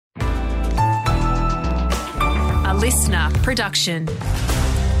listener production.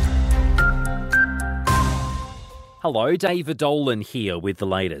 Hello, David Dolan here with the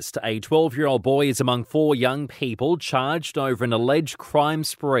latest. A 12-year-old boy is among 4 young people charged over an alleged crime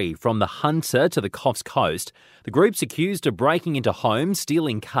spree from the Hunter to the Coffs Coast. The group's accused of breaking into homes,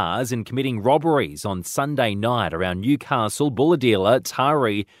 stealing cars and committing robberies on Sunday night around Newcastle, Bulahdelah,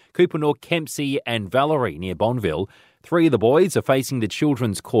 Taree, Kupanuk, Kempsey and Valerie near Bonville. 3 of the boys are facing the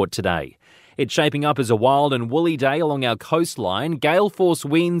Children's Court today. It's shaping up as a wild and woolly day along our coastline. Gale force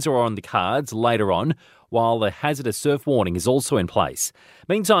winds are on the cards later on, while the hazardous surf warning is also in place.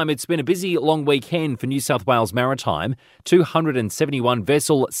 Meantime, it's been a busy long weekend for New South Wales Maritime. 271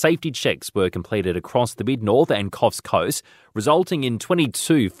 vessel safety checks were completed across the Mid-North and Coffs Coast, resulting in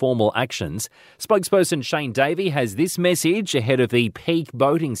 22 formal actions. Spokesperson Shane Davey has this message ahead of the peak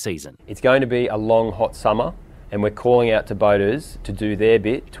boating season. It's going to be a long, hot summer, and we're calling out to boaters to do their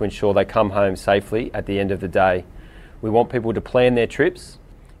bit to ensure they come home safely at the end of the day. We want people to plan their trips,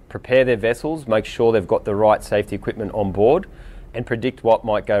 prepare their vessels, make sure they've got the right safety equipment on board and predict what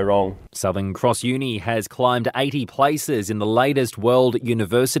might go wrong. Southern Cross Uni has climbed 80 places in the latest World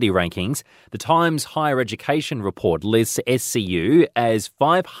University rankings. The Times Higher Education report lists SCU as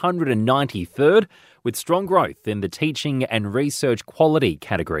 593rd, with strong growth in the teaching and research quality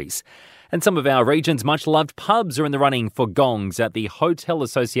categories. And some of our region's much-loved pubs are in the running for gongs at the Hotel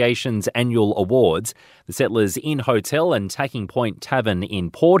Association's annual awards. The Settlers Inn Hotel and Tacking Point Tavern in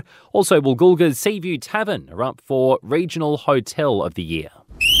Port, also Woolgoolga's Seaview Tavern, are up for Regional Hotel of the Year.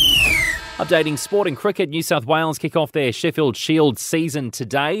 Updating sport and cricket, New South Wales kick off their Sheffield Shield season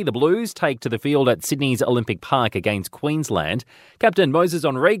today. The Blues take to the field at Sydney's Olympic Park against Queensland. Captain Moses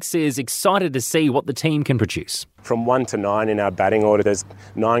Henriques is excited to see what the team can produce. From 1 to 9 in our batting order, there's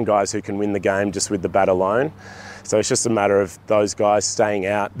 9 guys who can win the game just with the bat alone. So it's just a matter of those guys staying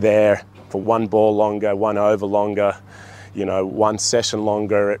out there for 1 ball longer, 1 over longer, 1 session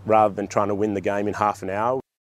longer, rather than trying to win the game in half an hour.